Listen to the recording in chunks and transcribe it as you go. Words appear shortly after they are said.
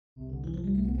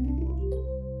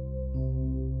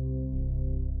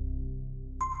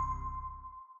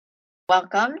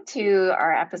Welcome to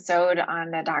our episode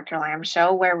on the Dr. Lamb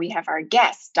Show, where we have our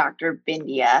guest, Dr.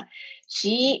 Bindiya.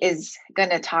 She is going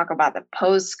to talk about the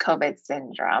post-COVID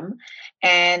syndrome.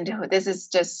 And this is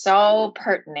just so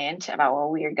pertinent about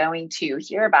what we are going to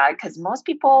hear about because a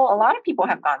lot of people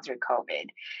have gone through COVID.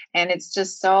 And it's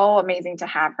just so amazing to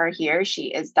have her here. She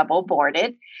is double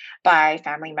boarded by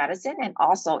family medicine and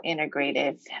also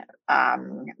integrative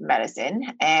medicine.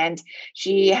 And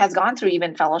she has gone through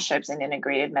even fellowships in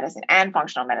integrative medicine and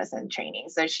functional medicine training.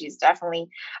 So she's definitely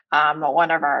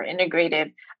one of our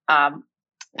integrative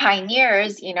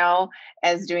pioneers,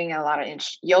 as doing a lot of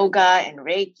yoga and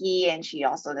Reiki. And she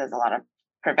also does a lot of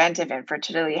preventive and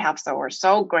fertility health. So we're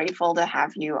so grateful to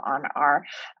have you on our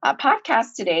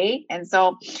podcast today. And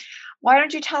so why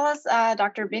don't you tell us,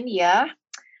 Dr. Bindiya,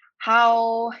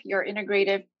 how your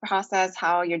integrative process,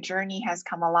 how your journey has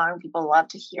come along? People love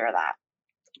to hear that.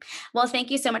 Well, thank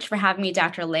you so much for having me,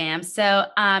 Dr. Lamb. So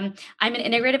I'm an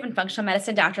integrative and functional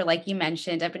medicine doctor, like you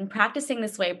mentioned. I've been practicing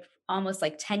this way almost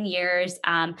like 10 years.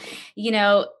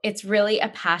 It's really a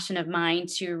passion of mine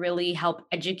to really help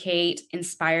educate,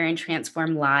 inspire, and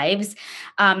transform lives.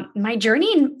 My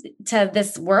journey to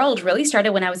this world really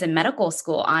started when I was in medical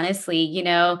school, honestly.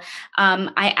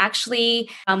 I actually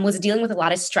was dealing with a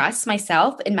lot of stress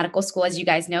myself in medical school. As you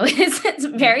guys know, it's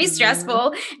very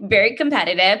stressful, very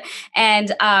competitive.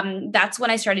 And that's when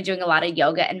I started doing a lot of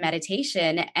yoga and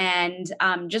meditation and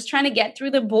just trying to get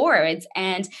through the boards.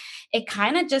 And it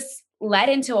kind of just led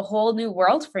into a whole new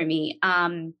world for me.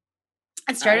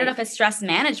 It started off as stress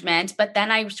management, but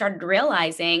then I started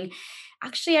realizing,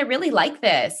 actually, I really like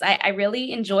this. I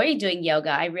really enjoy doing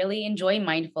yoga. I really enjoy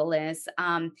mindfulness.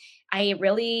 I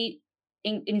really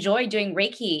enjoy doing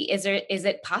Reiki. Is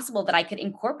it possible that I could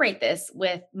incorporate this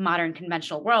with modern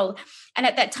conventional world? And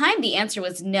at that time, the answer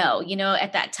was no.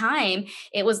 At that time,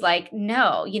 it was like,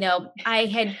 no,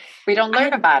 we don't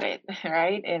learn about it,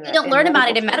 right? We don't learn about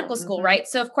it in medical school, right?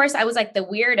 So of course I was like the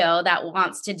weirdo that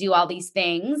wants to do all these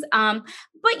things. But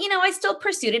I still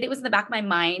pursued it. It was in the back of my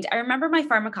mind. I remember my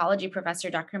pharmacology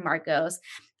professor, Dr. Marcos,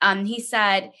 he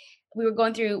said, we were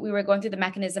going through the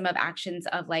mechanism of actions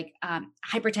of like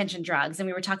hypertension drugs. And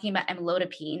we were talking about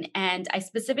amlodipine. And I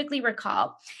specifically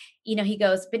recall, he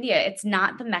goes, Bindiya, it's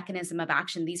not the mechanism of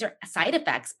action. These are side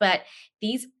effects, but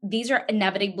these are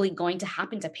inevitably going to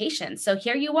happen to patients. So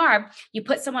here you are, you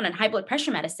put someone on high blood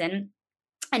pressure medicine,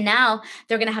 and now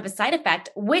they're going to have a side effect,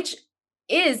 which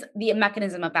is the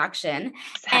mechanism of action.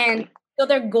 Exactly. And so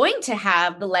they're going to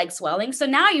have the leg swelling. So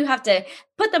now you have to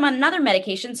put them on another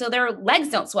medication so their legs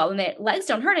don't swell and their legs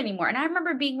don't hurt anymore. And I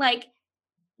remember being like,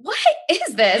 what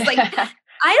is this? Like,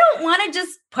 I don't want to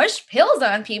just push pills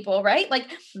on people, right?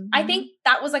 Like, I think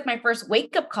that was like my first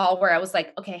wake up call where I was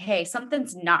like, okay, hey,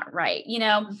 something's not right,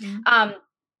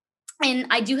 And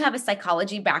I do have a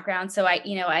psychology background. So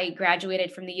I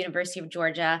graduated from the University of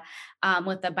Georgia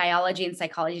with a biology and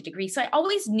psychology degree. So I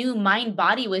always knew mind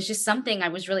body was just something I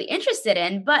was really interested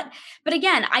in. But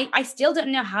again, I still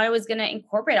didn't know how I was going to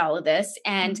incorporate all of this.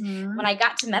 And when I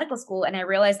got to medical school and I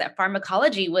realized that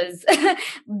pharmacology was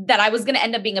that I was going to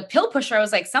end up being a pill pusher, I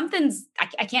was like,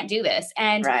 I can't do this.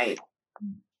 And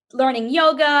learning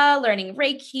yoga, learning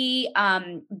Reiki,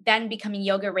 then becoming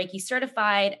yoga Reiki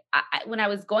certified. When I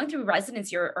was going through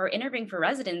residency or interviewing for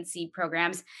residency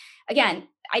programs, again,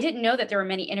 I didn't know that there were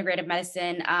many integrative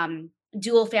medicine,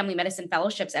 dual family medicine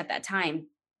fellowships at that time.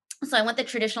 So I went the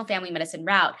traditional family medicine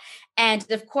route. And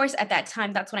of course, at that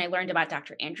time, that's when I learned about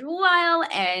Dr. Andrew Weil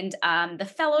and the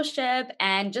fellowship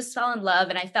and just fell in love.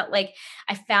 And I felt like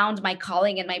I found my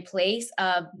calling and my place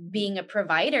of being a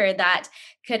provider that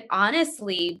could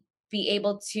honestly be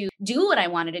able to do what I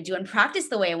wanted to do and practice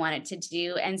the way I wanted to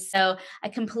do. And so I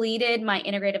completed my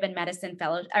integrative medicine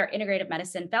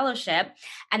fellowship.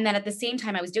 And then at the same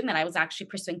time I was doing that, I was actually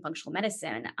pursuing functional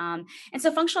medicine. And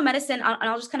so functional medicine, and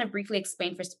I'll just kind of briefly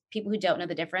explain for people who don't know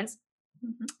the difference.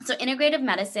 So integrative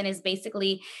medicine is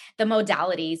basically the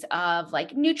modalities of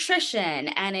like nutrition,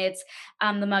 and it's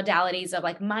the modalities of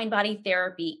like mind body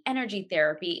therapy, energy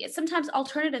therapy, sometimes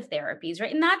alternative therapies,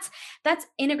 right? And that's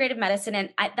integrative medicine,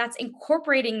 and that's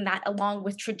incorporating that along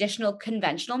with traditional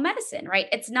conventional medicine, right?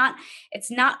 It's not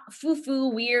foo-foo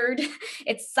weird.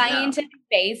 It's scientific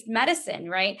based medicine,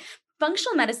 right?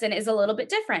 Functional medicine is a little bit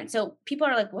different. So people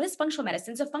are like, what is functional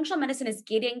medicine? So functional medicine is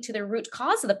getting to the root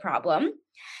cause of the problem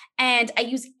And I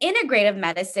use integrative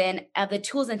medicine of the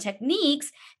tools and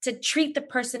techniques to treat the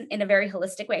person in a very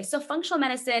holistic way. So, functional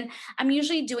medicine, I'm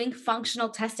usually doing functional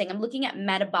testing. I'm looking at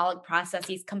metabolic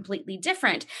processes completely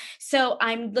different. So,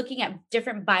 I'm looking at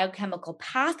different biochemical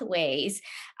pathways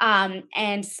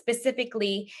and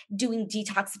specifically doing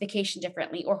detoxification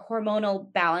differently or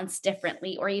hormonal balance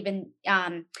differently or even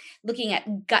looking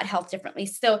at gut health differently.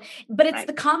 So, but it's Right.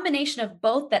 the combination of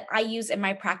both that I use in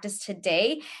my practice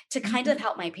today to kind of Mhm.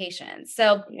 help my patients.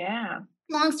 So, Yeah.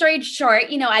 long story short,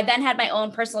 I then had my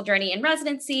own personal journey in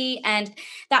residency, and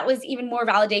that was even more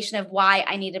validation of why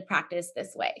I need to practice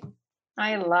this way.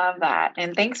 I love that.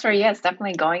 And thanks for, yes,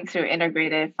 definitely going through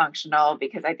integrative functional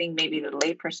because I think maybe the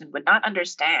layperson would not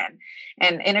understand.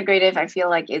 And integrative, I feel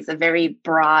like, is a very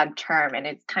broad term and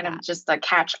it's kind Yeah, of just a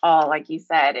catch all, like you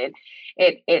said.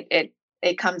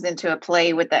 It comes into a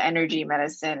play with the energy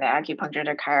medicine, the acupuncture,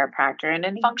 the chiropractor. And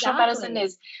then functional medicine exactly.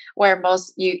 is where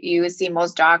most you see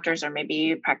most doctors or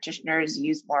maybe practitioners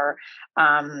use more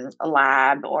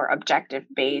lab or objective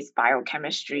based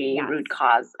biochemistry, Yes. root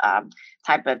cause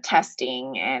type of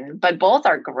testing, and but both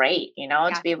are great, to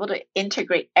Yeah. be able to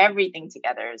integrate everything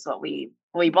together is what we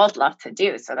both love to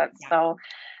do. So that's Yeah.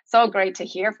 so great to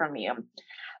hear from you.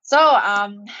 So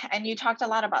and you talked a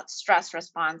lot about stress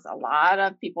response. A lot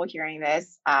of people hearing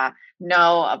this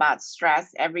know about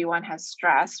stress. Everyone has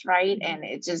stress, right? And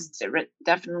it just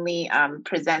definitely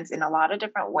presents in a lot of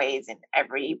different ways in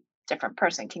every different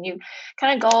person. Can you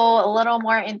kind of go a little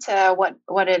more into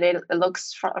what it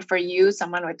looks for you,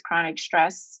 someone with chronic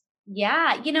stress?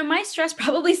 Yeah, my stress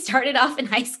probably started off in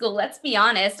high school. Let's be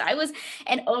honest. I was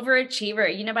an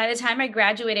overachiever. By the time I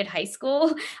graduated high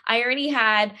school, I already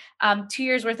had 2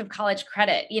 years worth of college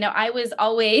credit. I was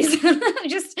always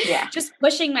just Yeah. just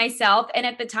pushing myself, and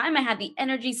at the time, I had the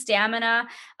energy, stamina.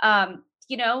 Um,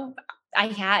 you know, I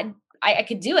had. I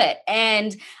could do it.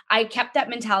 And I kept that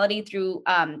mentality through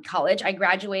college. I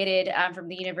graduated from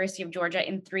the University of Georgia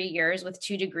in 3 years with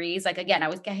 2 degrees. Like, again, I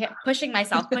was pushing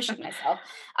myself, pushing myself.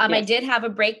 I Yes. did have a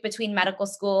break between medical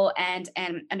school and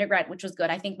undergrad, which was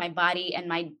good. I think my body and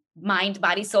my mind,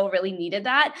 body, soul really needed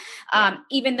that. Yeah.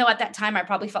 Even though at that time I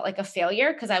probably felt like a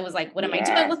failure because I was like, what am I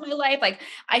doing Yes. with my life? Like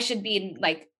I should be in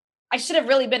like I should have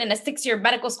really been in a 6 year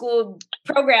medical school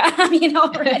program,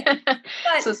 right?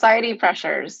 But Society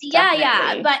pressures, yeah,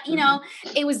 yeah, definitely. but,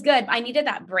 Mhm. it was good. I needed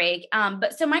that break,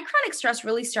 but so my chronic stress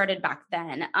really started back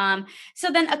then.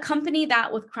 So then accompany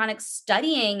that with chronic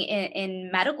studying in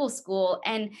medical school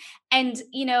and,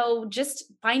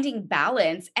 just finding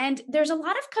balance, and there's a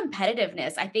lot of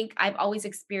competitiveness I think I've always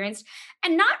experienced,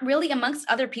 and not really amongst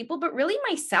other people, but really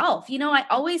myself. I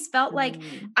always felt like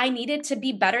Mm. I needed to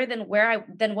be better than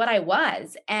what I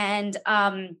was, and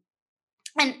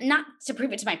not to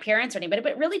prove it to my parents or anybody,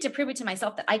 but really to prove it to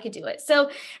myself that I could do it. So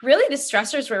really the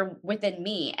stressors were within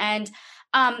me. And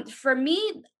for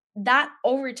me, that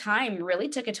over time really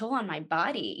took a toll on my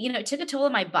body. It took a toll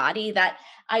on my body that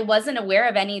I wasn't aware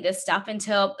of any of this stuff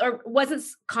until, or wasn't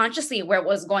consciously aware what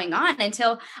was going on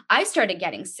until I started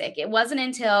getting sick. It wasn't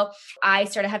until I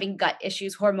started having gut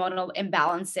issues, hormonal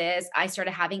imbalances. I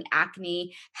started having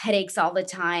acne, headaches all the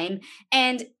time.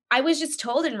 And I was just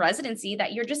told in residency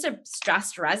that you're just a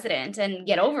stressed resident and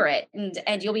get over it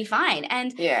and you'll be fine.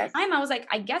 And Yes. I was like,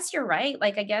 I guess you're right.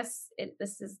 Like, I guess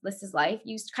this is life.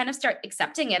 You kind of start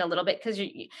accepting it a little bit because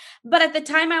but at the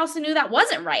time I also knew that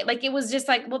wasn't right. Like, it was just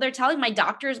like, well, they're telling my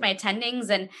doctors, my attendings,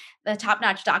 and the top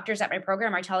notch doctors at my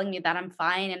program are telling me that I'm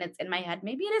fine. And it's in my head.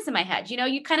 Maybe it is in my head.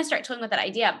 You kind of start toying with that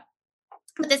idea.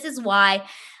 But this is why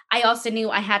I also knew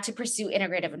I had to pursue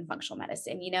integrative and functional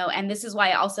medicine, and this is why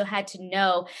I also had to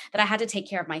know that I had to take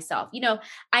care of myself.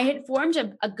 I had formed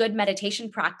a good meditation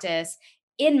practice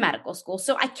in medical school.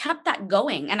 So I kept that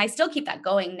going and I still keep that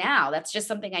going now. That's just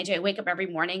something I do. I wake up every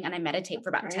morning and I meditate for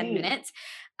about 10 Great. minutes.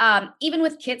 Even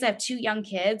with kids, I have 2 young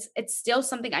kids. It's still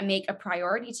something I make a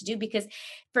priority to do because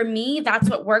for me, that's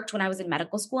what worked when I was in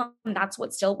medical school. And that's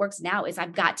what still works now is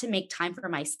I've got to make time for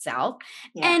myself,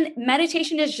 Yeah. and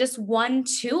meditation is just one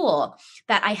tool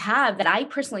that I have that I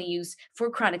personally use for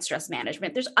chronic stress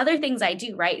management. There's other things I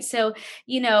do, right? So,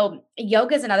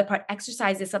 yoga is another part.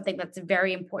 Exercise is something that's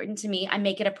very important to me. I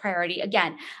make it a priority.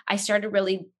 Again, I started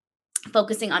really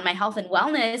focusing on my health and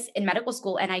wellness in medical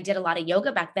school, and I did a lot of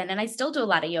yoga back then, and I still do a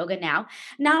lot of yoga now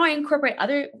I incorporate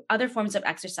other forms of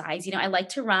exercise. I like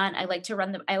to run. I like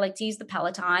to use the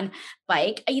Peloton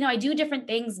bike. I do different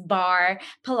things, bar,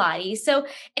 Pilates. So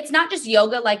it's not just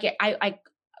yoga like I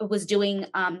was doing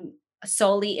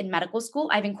solely in medical school.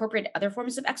 I've incorporated other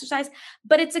forms of exercise,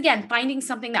 but it's again finding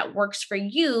something that works for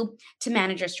you to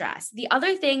manage your stress. The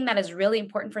other thing that is really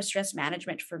important for stress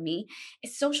management for me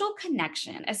is social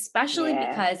connection, especially Yeah.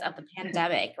 because of the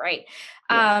pandemic, right?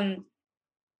 Yeah. Um,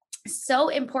 so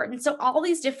important. So all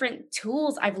these different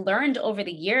tools I've learned over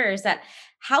the years that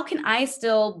how can I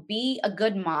still be a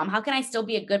good mom? How can I still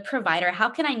be a good provider? How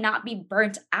can I not be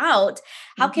burnt out?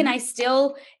 How can Hmm. I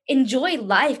still enjoy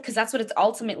life? Because that's what it's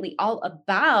ultimately all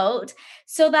about,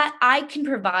 so that I can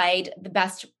provide the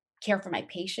best care for my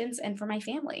patients and for my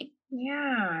family.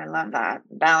 Yeah, I love that.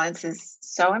 Balance is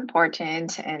so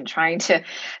important and trying to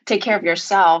take care of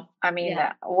yourself. I mean,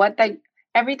 Yeah.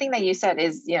 everything that you said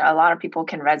is, a lot of people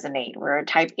can resonate. We're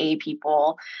type A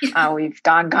people. We've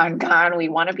gone, gone, gone. We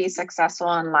want to be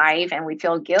successful in life and we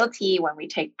feel guilty when we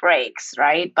take breaks,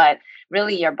 right? But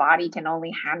really, your body can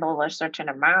only handle a certain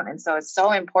amount. And so it's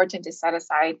so important to set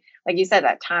aside, like you said,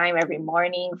 that time every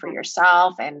morning for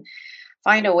yourself and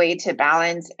find a way to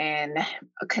balance and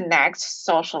connect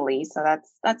socially. So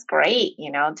that's great,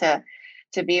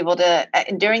 to be able to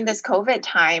during this COVID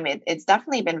time, it's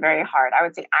definitely been very hard. I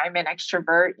would say I'm an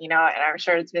extrovert, and I'm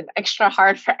sure it's been extra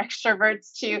hard for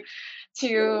extroverts to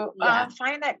Yeah.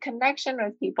 find that connection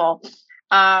with people.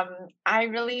 Um, I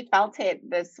really felt it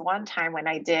this one time when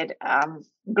I did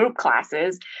group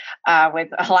classes with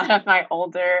a lot of my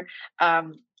older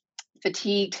um,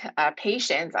 fatigued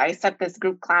patients. I set this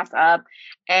group class up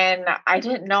and I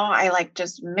didn't know I like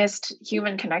just missed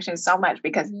human connection so much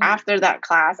because Mhm. after that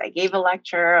class, I gave a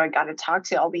lecture. I got to talk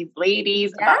to all these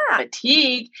ladies about Yeah.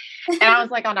 fatigue. And I was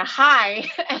like on a high.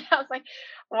 And I was like,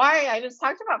 why? I just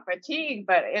talked about fatigue,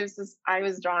 but it was just, I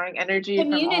was drawing energy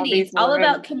from all Community. It's these all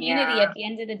about women. community Yeah. at the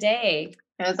end of the day.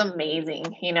 It was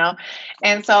amazing.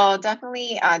 And so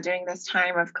definitely during this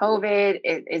time of COVID,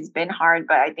 it's been hard,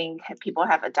 but I think people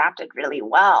have adapted really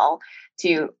well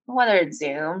to whether it's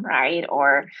Zoom, right,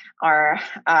 or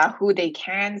who they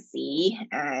can see,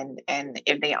 and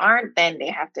if they aren't, then they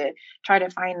have to try to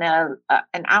find an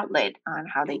outlet on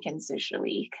how they can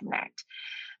socially connect.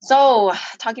 So,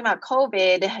 talking about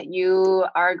COVID, you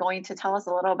are going to tell us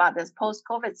a little about this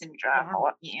post-COVID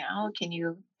syndrome. Yeah. Can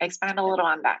you expand a little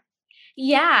on that?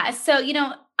 Yeah. So,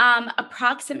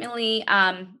 approximately,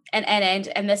 and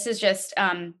this is just,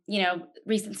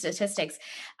 recent statistics.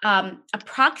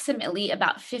 Approximately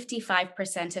about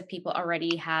 55% of people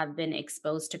already have been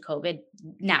exposed to COVID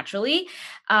naturally.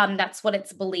 That's what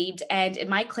it's believed. And in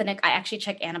my clinic, I actually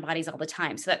check antibodies all the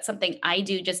time. So that's something I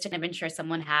do just to kind of ensure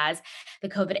someone has the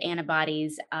COVID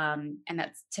antibodies. And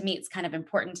that's, to me, it's kind of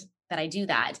important that I do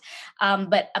that.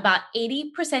 But about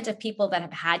 80% of people that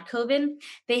have had COVID,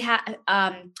 they have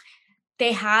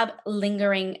they have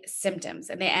lingering symptoms,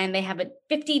 and they have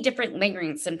 50 different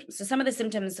lingering symptoms. So some of the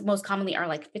symptoms most commonly are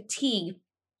like fatigue,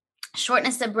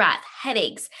 shortness of breath,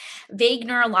 headaches, vague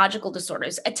neurological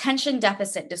disorders, attention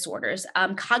deficit disorders,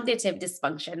 cognitive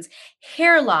dysfunctions.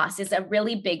 Hair loss is a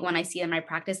really big one I see in my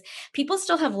practice. People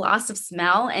still have loss of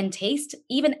smell and taste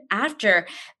even after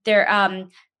their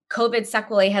COVID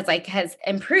sequelae has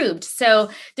improved. So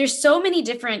there's so many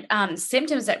different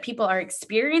symptoms that people are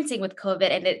experiencing with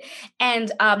COVID,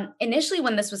 and initially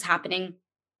when this was happening,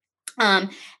 um,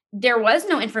 there was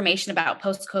no information about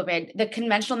post COVID. The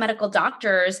conventional medical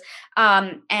doctors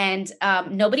and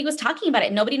nobody was talking about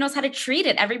it. Nobody knows how to treat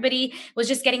it. Everybody was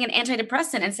just getting an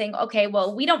antidepressant and saying, okay,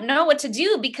 well, we don't know what to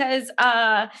do because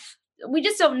we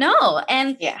just don't know.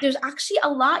 And Yeah. there's actually a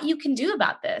lot you can do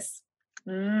about this.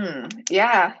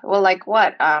 Yeah. Well, like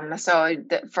what? So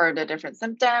for the different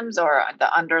symptoms or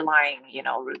the underlying,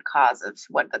 root cause of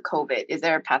what the COVID, is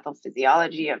there a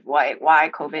pathophysiology of why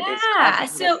COVID is Yeah. causing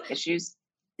this So issues?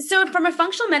 So from a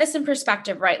functional medicine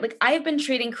perspective, right? Like I have been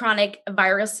treating chronic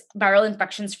viral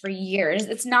infections for years.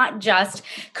 It's not just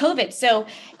COVID. So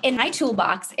in my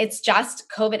toolbox, it's just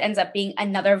COVID ends up being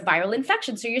another viral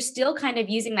infection. So you're still kind of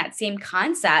using that same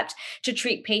concept to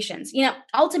treat patients.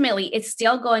 Ultimately, it's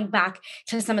still going back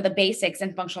to some of the basics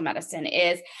in functional medicine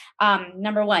is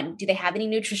number one, do they have any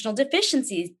nutritional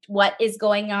deficiencies? What is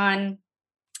going on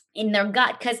in their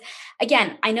gut? Because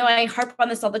again, I know I harp on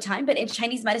this all the time, but in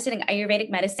Chinese medicine and Ayurvedic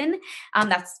medicine,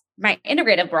 that's my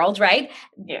integrative world, right?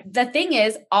 Yeah. The thing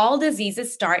is, all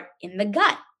diseases start in the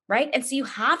gut. Right. And so you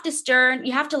have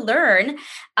to learn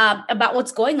about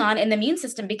what's going on in the immune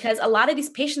system, because a lot of these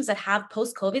patients that have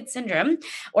post COVID syndrome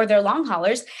or they're long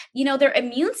haulers, their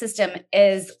immune system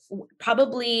is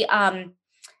probably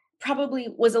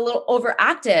was a little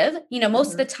overactive, most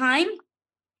of Hmm. the time,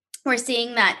 we're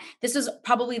seeing that this was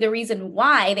probably the reason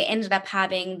why they ended up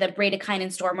having the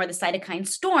bradykinin storm or the cytokine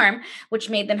storm, which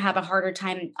made them have a harder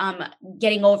time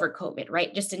getting over COVID,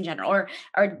 right? Just in general,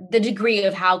 or the degree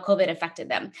of how COVID affected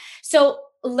them. So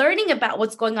learning about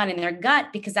what's going on in their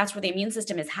gut, because that's where the immune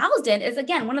system is housed in, is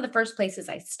again one of the first places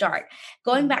I start.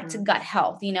 Going back to Mhm. gut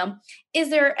health, is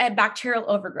there a bacterial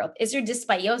overgrowth? Is there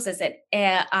dysbiosis,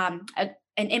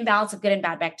 an imbalance of good and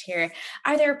bad bacteria?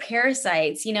 Are there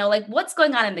parasites? Like what's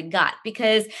going on in the gut?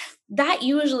 Because that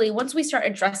usually, once we start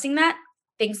addressing that,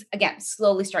 things again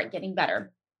slowly start getting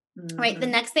better. Right. The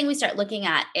Mhm. next thing we start looking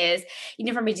at is,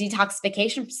 from a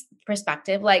detoxification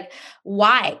perspective, like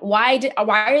why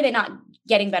are they not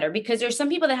getting better? Because there's some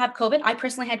people that have COVID. I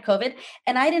personally had COVID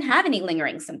and I didn't have any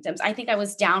lingering symptoms. I think I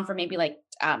was down for maybe like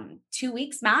 2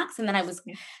 weeks max. And then I was,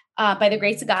 Yeah. by the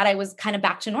grace of Mhm. God, I was kind of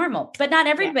back to normal, but not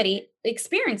Yeah. everybody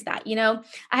experienced that.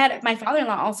 I had Yes. my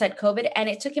father-in-law also had COVID and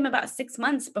it took him about 6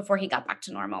 months before he got back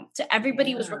to normal. So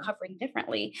everybody was Yeah. recovering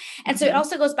differently. And so it Mhm.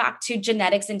 also goes back to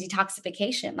genetics and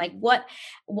detoxification. Like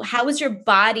how is your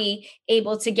body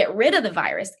able to get rid of the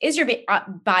virus? Is your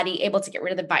body able to get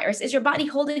rid of the virus? Is your body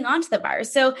holding on to the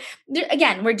virus? So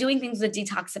again, we're doing things with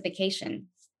detoxification.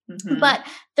 Mhm. But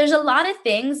there's a lot of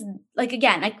things, like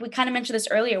again, like we kind of mentioned this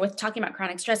earlier with talking about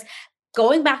chronic stress,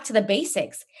 going back to the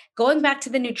basics, going back to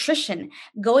the nutrition,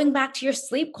 going back to your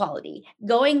sleep quality,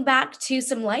 going back to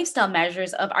some lifestyle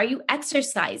measures of, are you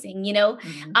exercising?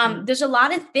 Mhm. There's a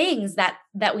lot of things that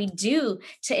we do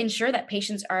to ensure that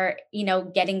patients are,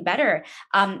 getting better.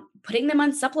 Putting them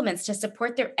on supplements to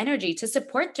support their energy, to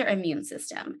support their immune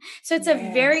system. So it's a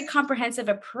very Yes. comprehensive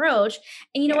approach.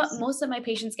 And you know what? Yes. Most of my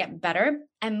patients get better,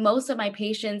 and most of my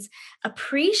patients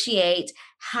appreciate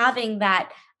having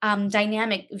that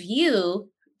dynamic view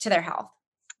to their health.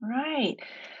 Right.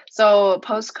 So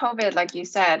post COVID, like you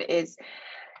said, is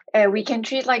we can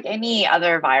treat like any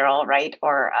other viral, right,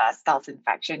 or stealth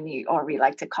infection, or we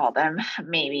like to call them,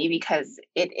 maybe because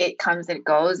it comes and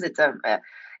goes.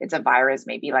 It's a virus,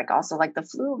 maybe like also like the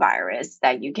flu virus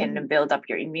that you can Mhm. build up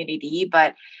your immunity.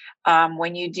 But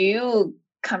when you do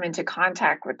come into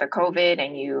contact with the COVID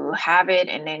and you have it,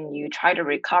 and then you try to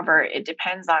recover, it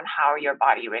depends on how your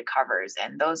body recovers,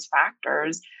 and those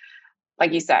factors,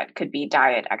 like you said, could be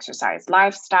diet, exercise,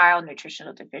 lifestyle,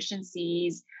 nutritional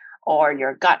deficiencies, or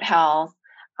your gut health,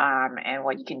 and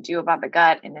what you can do about the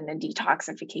gut, and then the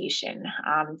detoxification.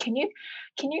 Can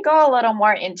you go a little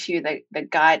more into the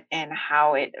gut and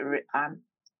how it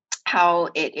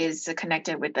is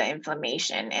connected with the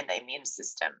inflammation and the immune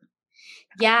system?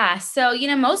 Yeah. So,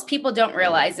 most people don't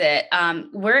realize it.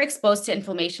 We're exposed to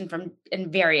inflammation from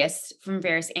various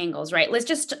angles, right? Let's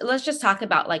just talk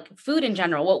about like food in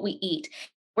general, what we eat.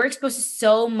 We're exposed to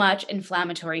so much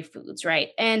inflammatory foods, right?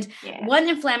 And Yes. one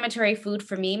inflammatory food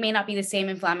for me may not be the same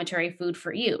inflammatory food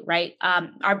for you, right?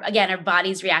 Our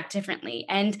bodies react differently.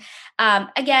 And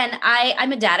again,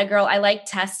 I'm a data girl. I like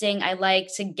testing. I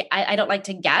don't like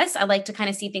to guess. I like to kind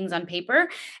of see things on paper.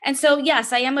 And so,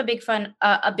 yes, I am a big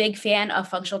fan of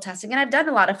functional testing, and I've done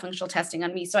a lot of functional testing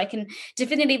on me, so I can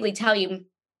definitively tell you.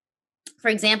 For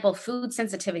example, food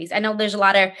sensitivities. I know there's a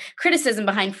lot of criticism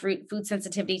behind food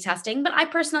sensitivity testing, but I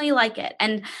personally like it,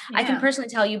 and I can Yeah. personally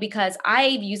tell you because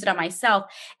I've used it on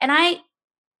myself, and I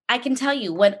can tell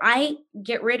you when I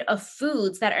get rid of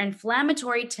foods that are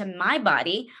inflammatory to my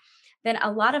body, then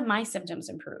a lot of my symptoms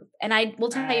improve. And I will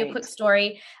tell you a Right. quick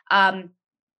story. I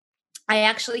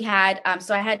actually had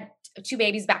so I had two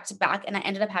babies back to back, and I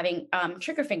ended up having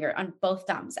trigger finger on both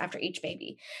thumbs after each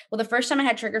baby. Well, the first time I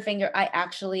had trigger finger, I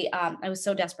actually I was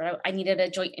so desperate. I needed a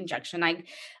joint injection.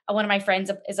 One of my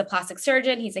friends is a plastic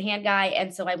surgeon. He's a hand guy,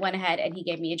 and so I went ahead and he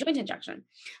gave me a joint injection.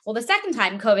 Well, the second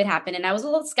time COVID happened, and I was a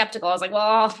little skeptical. I was like,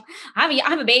 well, I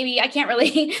have a baby. I can't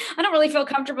really I don't really feel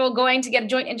comfortable going to get a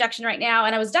joint injection right now,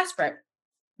 and I was desperate.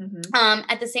 Hmm.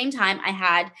 At the same time, I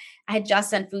had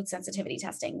just done food sensitivity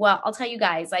testing. Well, I'll tell you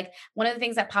guys, like one of the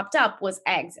things that popped up was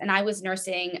eggs, and I was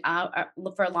nursing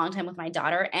for a long time with my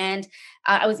daughter, and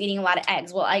I was eating a lot of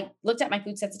eggs. Well, I looked at my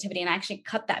food sensitivity, and I actually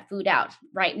cut that food out.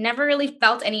 Right, never really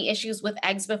felt any issues with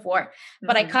eggs before,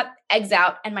 but I Hmm. cut eggs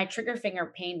out, and my trigger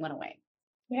finger pain went away.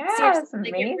 Yeah, Seriously, it's like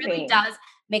it really amazing. does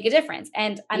make a difference.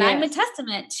 And I'm a Yes.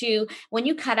 testament to when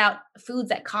you cut out foods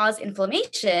that cause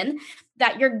inflammation,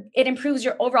 that it improves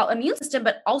your overall immune system,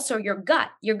 but also your gut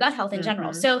health in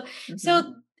general. Hmm. So Hmm.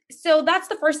 so so that's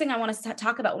the first thing I want us to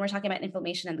talk about when we're talking about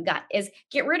inflammation in the gut is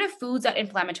get rid of foods that are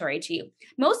inflammatory to you.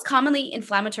 Most commonly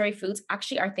inflammatory foods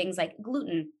actually are things like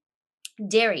gluten,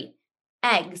 dairy,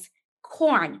 eggs,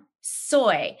 corn,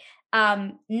 soy.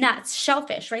 nuts,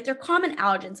 shellfish, right? They're common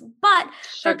allergens. But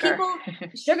for Sugar. people,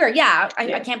 sugar, yeah, I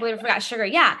Yes. can't believe I forgot sugar.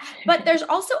 Yeah. But there's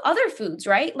also other foods,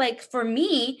 right? Like for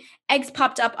me, eggs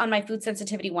popped up on my food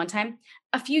sensitivity one time.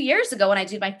 A few years ago when I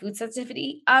did my food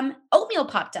sensitivity, oatmeal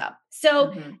popped up. So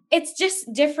Hmm. it's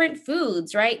just different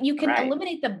foods, right? You can Right.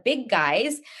 eliminate the big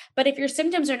guys, but if your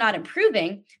symptoms are not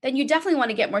improving, then you definitely want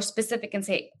to get more specific and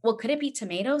say, well, could it be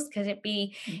tomatoes? Could it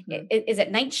be, Hmm. is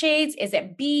it nightshades? Is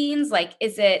it beans? Like,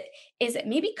 is it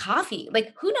maybe coffee?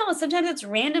 Like, who knows? Sometimes it's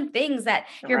random things that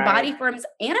your body Right. forms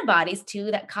antibodies to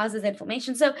that causes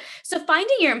inflammation. So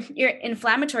finding your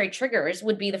inflammatory triggers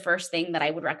would be the first thing that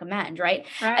I would recommend, right?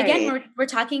 Again, Right. we're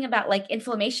talking about like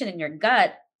inflammation in your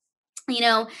gut. You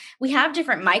know, we have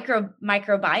different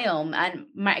microbiome and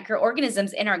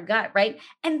microorganisms in our gut, right?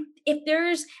 And if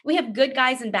there's we have good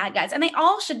guys and bad guys, and they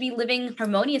all should be living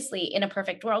harmoniously in a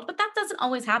perfect world, but that doesn't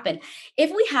always happen.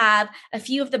 If we have a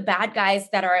few of the bad guys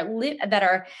that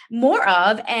are more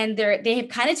of, and they have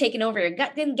kind of taken over your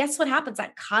gut, then guess what happens?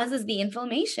 That causes the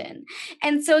inflammation.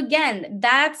 And so again,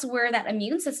 that's where that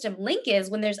immune system link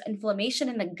is. When there's inflammation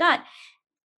in the gut,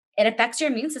 it affects your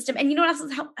immune system. And you know what else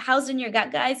is housed in your gut,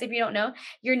 guys? If you don't know,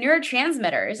 your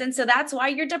neurotransmitters. And so that's why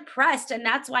you're depressed. And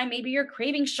that's why maybe you're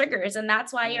craving sugars. And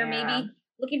that's why you're Yeah. maybe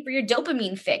looking for your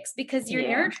dopamine fix, because your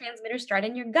Yeah. neurotransmitters start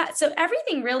in your gut. So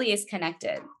everything really is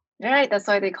connected. Right. That's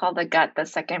why they call the gut the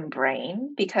second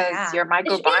brain, because Yeah. your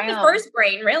It should be like the microbiome. first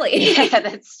brain, Yeah, really.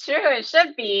 that's true. It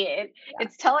should be. Yeah.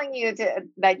 It's telling you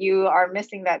that you are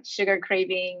missing that sugar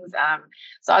cravings.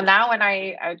 So now when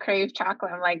I crave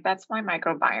chocolate, I'm like, that's my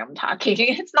microbiome talking.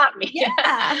 It's not me. Yeah.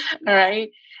 All Yeah.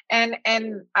 right. And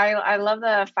I love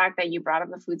the fact that you brought up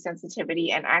the food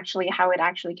sensitivity and actually how it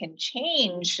actually can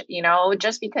change.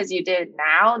 Just because you did it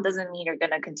now doesn't mean you're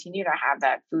going to continue to have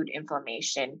that food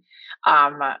inflammation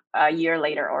a year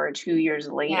later or 2 years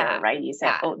later, Yeah. right? You said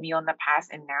Yeah. oatmeal in the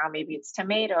past, and now maybe it's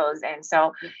tomatoes. And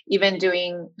so, Yeah. even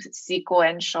doing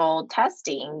sequential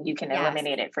testing, you can Yes.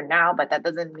 eliminate it for now, but that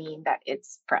doesn't mean that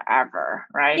it's forever,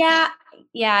 right? Yeah,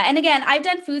 yeah, and again, I've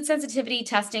done food sensitivity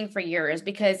testing for years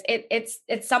because it's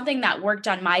something that worked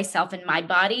on myself and my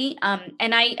body,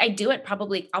 and I do it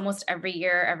probably almost every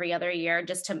year, every other year,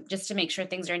 just to make sure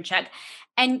things are in check.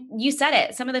 And you said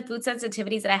it, some of the food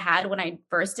sensitivities that I had when I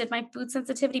first did my food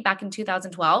sensitivity back in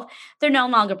 2012, they're no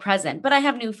longer present, but I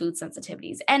have new food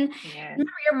sensitivities. And Yes.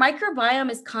 remember, your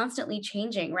microbiome is constantly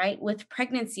changing, right? With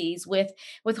pregnancies, with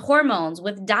hormones,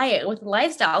 with diet, with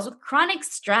lifestyles, with chronic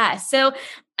stress. So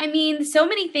I mean, so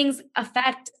many things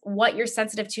affect what you're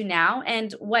sensitive to now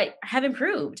and what have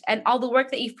improved, and all the work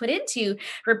that you've put into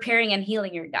repairing and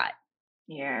healing your gut.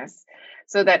 Yes.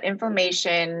 So that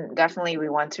inflammation definitely we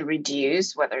want to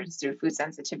reduce, whether it's through food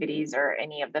sensitivities or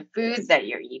any of the foods that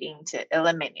you're eating, to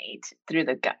eliminate through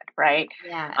the gut, right?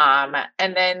 Yes.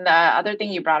 And then the other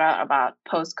thing you brought up about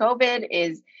post COVID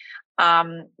is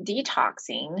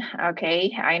detoxing.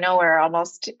 Okay, I know we're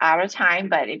almost out of time,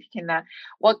 but if you can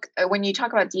what when you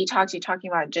talk about detox, you're talking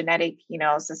about genetic,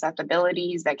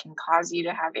 susceptibilities that can cause you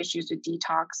to have issues with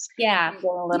detox. Yeah. Can you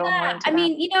go a little more Yeah. into I that?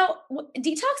 mean,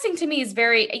 detoxing to me is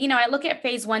very, I look at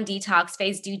phase one detox,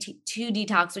 two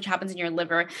detox, which happens in your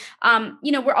liver.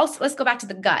 We're also, let's go back to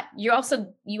the gut. You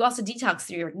also detox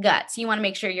through your gut. So you want to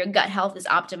make sure your gut health is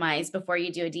optimized before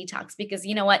you do a detox, because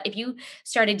you know what? If you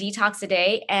start a detox a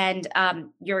day and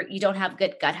you don't have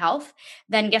good gut health,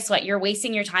 then guess what? You're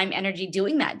wasting your time, energy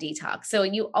doing that detox. So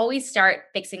you always start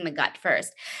fixing the gut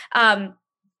first. Um,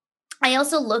 I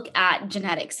also look at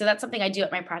genetics. So that's something I do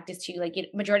at my practice too. Like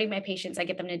majority of my patients, I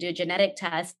get them to do a genetic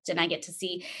test, and I get to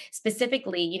see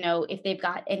specifically, if they've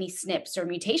got any SNPs or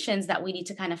mutations that we need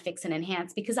to kind of fix and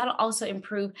enhance, because that'll also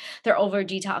improve their overall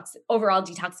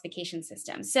detoxification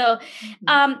system. So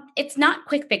Mhm. it's not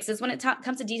quick fixes when it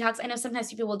comes to detox. I know sometimes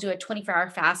people will do a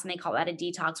 24-hour fast and they call that a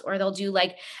detox, or they'll do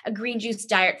like a green juice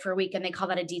diet for a week and they call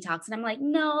that a detox. And I'm like,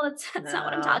 no, that's not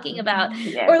what I'm No. talking about. Or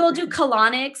Yes. they'll do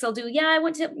colonics. They'll do, yeah, I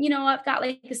went to, I've got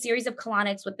like a series of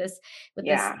colonics with this with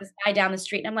this Yeah. this guy down the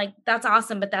street. And I'm like, that's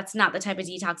awesome, but that's not the type of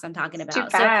detox I'm talking It's too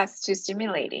about. So fast, too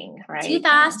stimulating, too right?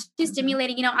 fast, too Mhm.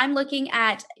 stimulating. I'm looking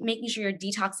at making sure you're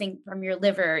detoxing from your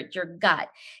liver, your gut,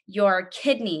 your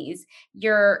kidneys,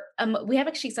 your we have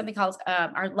actually something called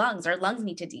our lungs. Our lungs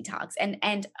need to detox, and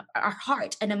our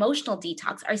heart, an emotional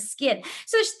detox, our skin.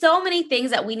 So there's so many things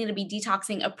that we need to be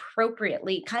detoxing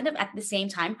appropriately, kind of at the same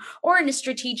time, or in a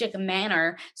strategic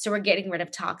manner, so we're getting rid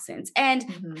of toxins. medicines.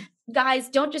 And Mhm. guys,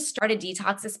 don't just start a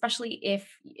detox, especially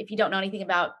if you don't know anything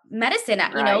about medicine.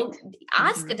 Right.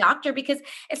 Ask a Mhm. doctor, because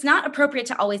it's not appropriate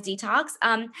to always detox.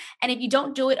 And if you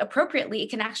don't do it appropriately, it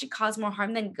can actually cause more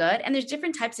harm than good. And there's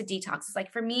different types of detoxes.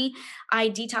 Like for me, I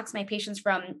detox my patients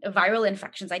from viral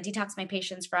infections. I detox my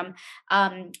patients from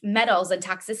metals and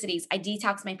toxicities. I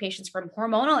detox my patients from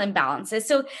hormonal imbalances.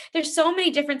 So there's so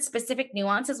many different specific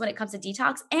nuances when it comes to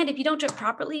detox. And if you don't do it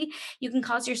properly, you can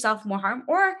cause yourself more harm,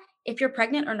 or if you're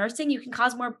pregnant or nursing, you can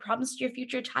cause more problems to your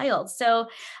future child. So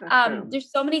So true.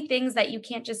 there's so many things that you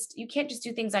can't just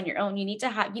do things on your own. You need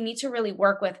to really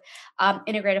work with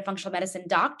integrative functional medicine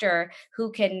doctor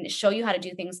who can show you how to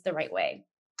do things the right way.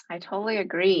 I totally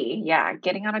agree. Yeah,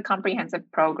 getting on a comprehensive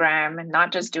program and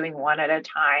not just doing one at a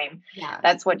time. Yeah.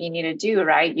 That's what you need to do,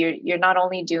 right? You're not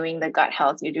only doing the gut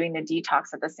health, you're doing the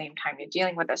detox at the same time. You're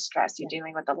dealing with the stress, you're Yeah.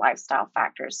 dealing with the lifestyle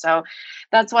factors. So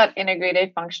that's what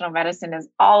integrated functional medicine is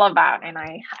all about. And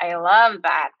I love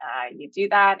that you do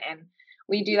that. And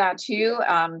we do that too,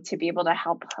 to be able to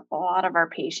help a lot of our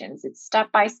patients. It's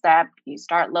step by step. You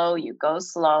start low, you go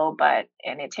slow,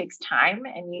 and it takes time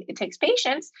and it takes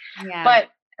patience, Yeah. but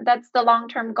that's the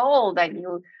long-term goal, that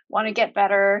you want to get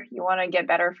better. You want to get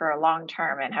better for a long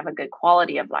term and have a good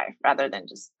quality of life rather than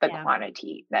just the Yeah.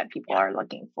 quantity that people Yeah. are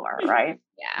looking for, right?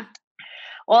 Yeah.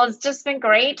 Well, it's just been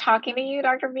great talking to you,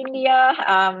 Dr.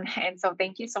 Bindiya. And so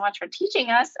thank you so much for teaching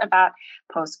us about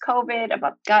post-COVID,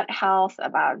 about gut health,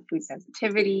 about food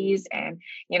sensitivities, and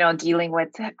dealing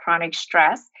with chronic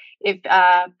stress. If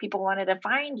people wanted to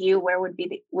find you, where would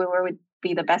be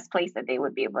the best place that they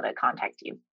would be able to contact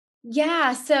you?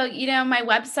 Yeah. So, my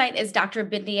website is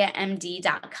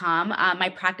drbindiamd.com. My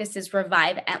practice is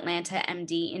Revive Atlanta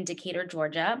MD in Decatur,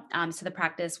 Georgia. So the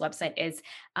practice website is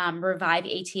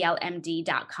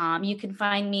reviveatlmd.com. You can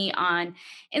find me on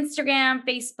Instagram,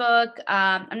 Facebook.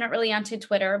 I'm not really onto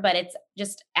Twitter, but it's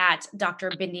just at Dr.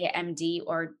 Bindiya MD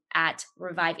or at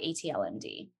Revive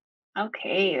ATLMD.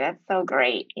 Okay, that's so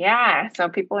great. Yeah. So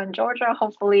people in Georgia,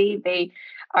 hopefully they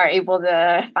are able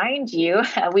to find you.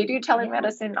 We do Yeah.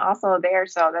 telemedicine also there,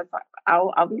 so that's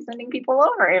I'll be sending people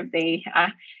over if they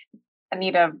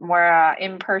need a more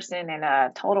in person and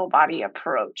a total body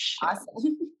approach.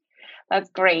 Awesome. That's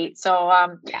great.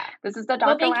 So Yeah. this is the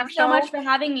Well, Dr. thank you Lamb so much Show. for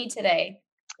having me today.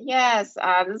 Yes,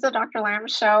 this is a Dr. Lamb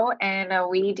show, and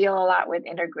we deal a lot with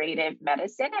integrative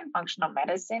medicine and functional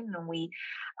medicine. And we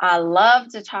love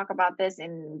to talk about this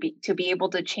and to be able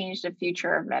to change the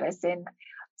future of medicine.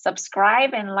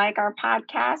 Subscribe and like our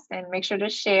podcast, and make sure to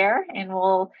share. And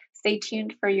we'll stay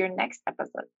tuned for your next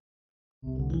episode.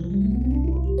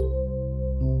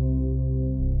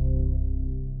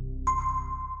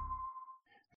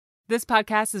 This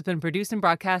podcast has been produced and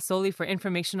broadcast solely for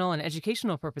informational and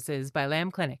educational purposes by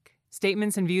Lamb Clinic.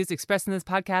 Statements and views expressed in this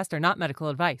podcast are not medical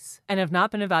advice and have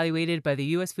not been evaluated by the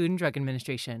U.S. Food and Drug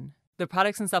Administration. The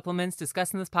products and supplements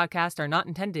discussed in this podcast are not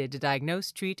intended to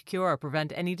diagnose, treat, cure, or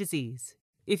prevent any disease.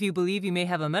 If you believe you may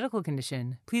have a medical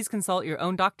condition, please consult your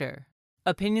own doctor.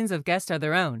 Opinions of guests are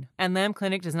their own, and Lamb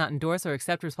Clinic does not endorse or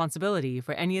accept responsibility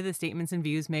for any of the statements and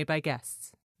views made by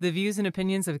guests. The views and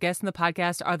opinions of guests in the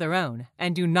podcast are their own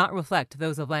and do not reflect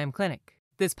those of Lamb Clinic.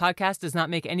 This podcast does not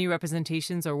make any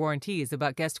representations or warranties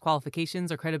about guest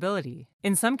qualifications or credibility.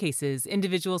 In some cases,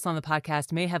 individuals on the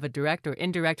podcast may have a direct or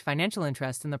indirect financial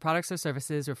interest in the products or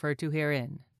services referred to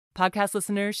herein. Podcast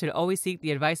listeners should always seek the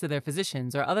advice of their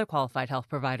physicians or other qualified health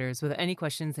providers with any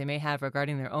questions they may have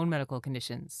regarding their own medical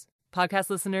conditions. Podcast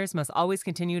listeners must always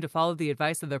continue to follow the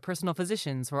advice of their personal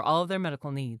physicians for all of their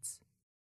medical needs.